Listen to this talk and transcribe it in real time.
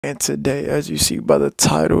And today, as you see by the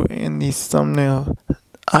title and the thumbnail,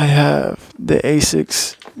 I have the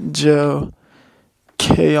Asics Gel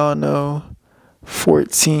Kayano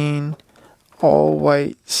 14 all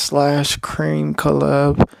white / cream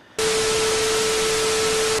collab.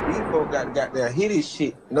 Got that hitty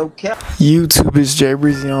shit, no cap. YouTube, is Jay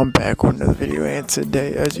Breezy. I'm back with another video, and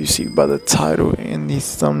today, as you see by the title and the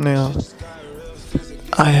thumbnail,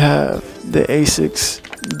 I have the Asics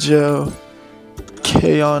Gel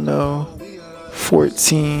Kayano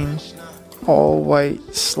 14 all white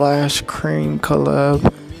 / cream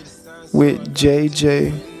collab with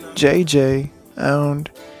JJ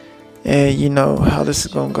and you know how this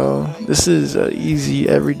is gonna go. This is an easy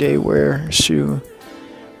everyday wear shoe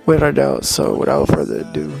without a doubt. So without further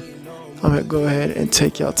ado, I'm gonna go ahead and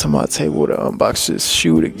take y'all to my table to unbox this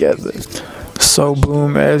shoe together. So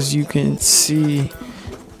boom, as you can see,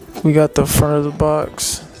 we got the front of the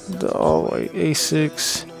box, the all white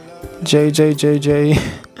Asics JJ.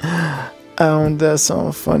 That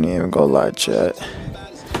sounds funny, ain't gonna lie, chat.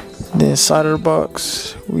 The inside of the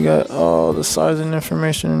box, we got all the sizing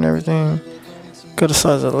information and everything. Got a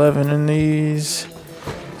size 11 in these.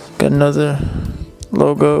 Got another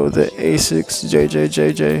logo, the Asics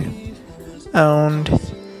JJ and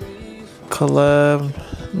collab.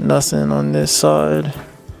 Nothing on this side,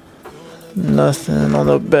 nothing on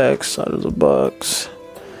the back side of the box.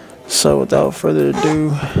 So without further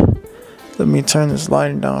ado, let me turn this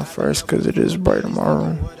lighting down first because it is bright in my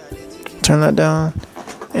room. Turn that down,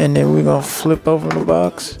 and then we're gonna flip over the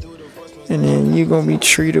box, and then you're gonna be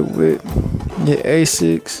treated with the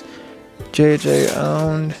Asics JJ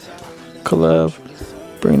collab.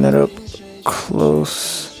 Bring that up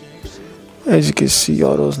close. As you can see,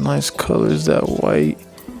 all those nice colors, that white,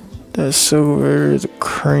 that silver, the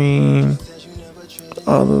cream,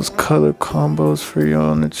 all those color combos for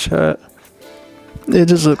y'all in the chat. It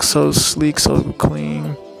just looks so sleek, so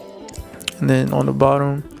clean. And then on the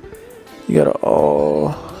bottom, you got an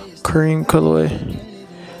all cream colorway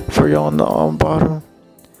for y'all on the bottom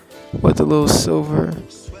with the little silver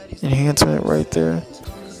enhancement right there.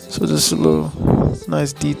 So just a little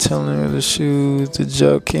nice detailing of the shoes, the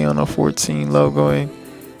Gel Kayano 14 logoing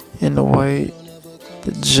in the white,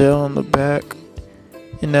 the gel on the back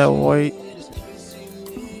in that white,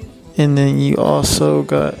 and then you also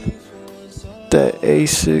got that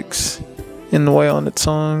Asics in the white on the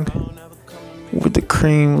tongue with the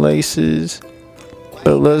cream laces.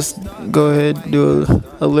 But let's go ahead and do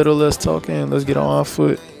a little less talking and let's get on our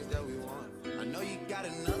foot.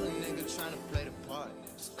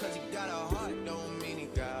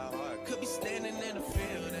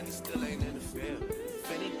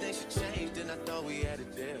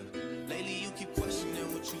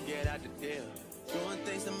 Doing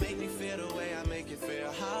things to make me feel the way I make you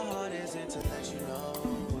feel. How hard is it to let you know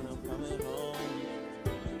when I'm coming home?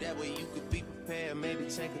 That way you could be prepared. Maybe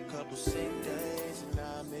take a couple sick days and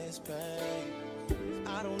not miss pay.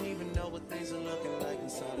 I don't even know what things are looking like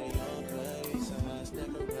inside of your place. I must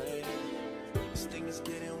decorate. This thing is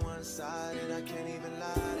getting one-sided. I can't even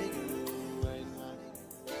lie to you right now.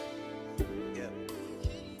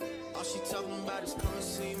 Yeah. All she talking about is come and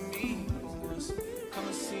see me for once. Come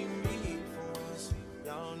and see me.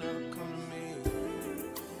 Y'all never come to me.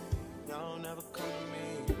 Y'all never come to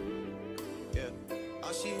me. Yeah.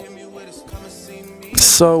 All she hit me with is come and see me.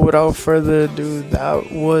 So without further ado,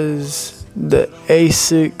 that was the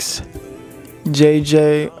Asics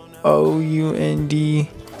JJ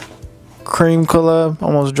cream collab.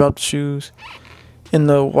 Almost dropped the shoes. In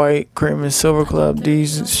the white, cream, and silver collab.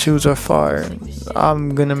 These shoes are fire.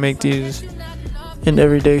 I'm gonna make these an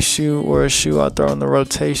everyday shoe or a shoe I throw in the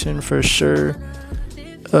rotation for sure.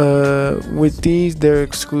 With these, they're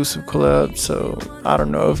exclusive collabs, so I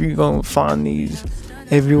don't know if you're gonna find these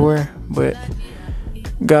everywhere, but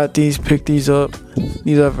got these, pick these up.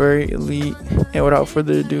 These are very elite. And without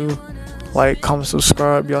further ado, like, comment,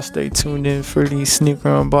 subscribe. Y'all stay tuned in for these sneaker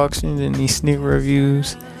unboxings and these sneaker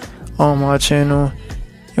reviews on my channel.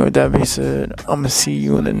 And with that being said, I'm gonna see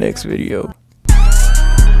you in the next video.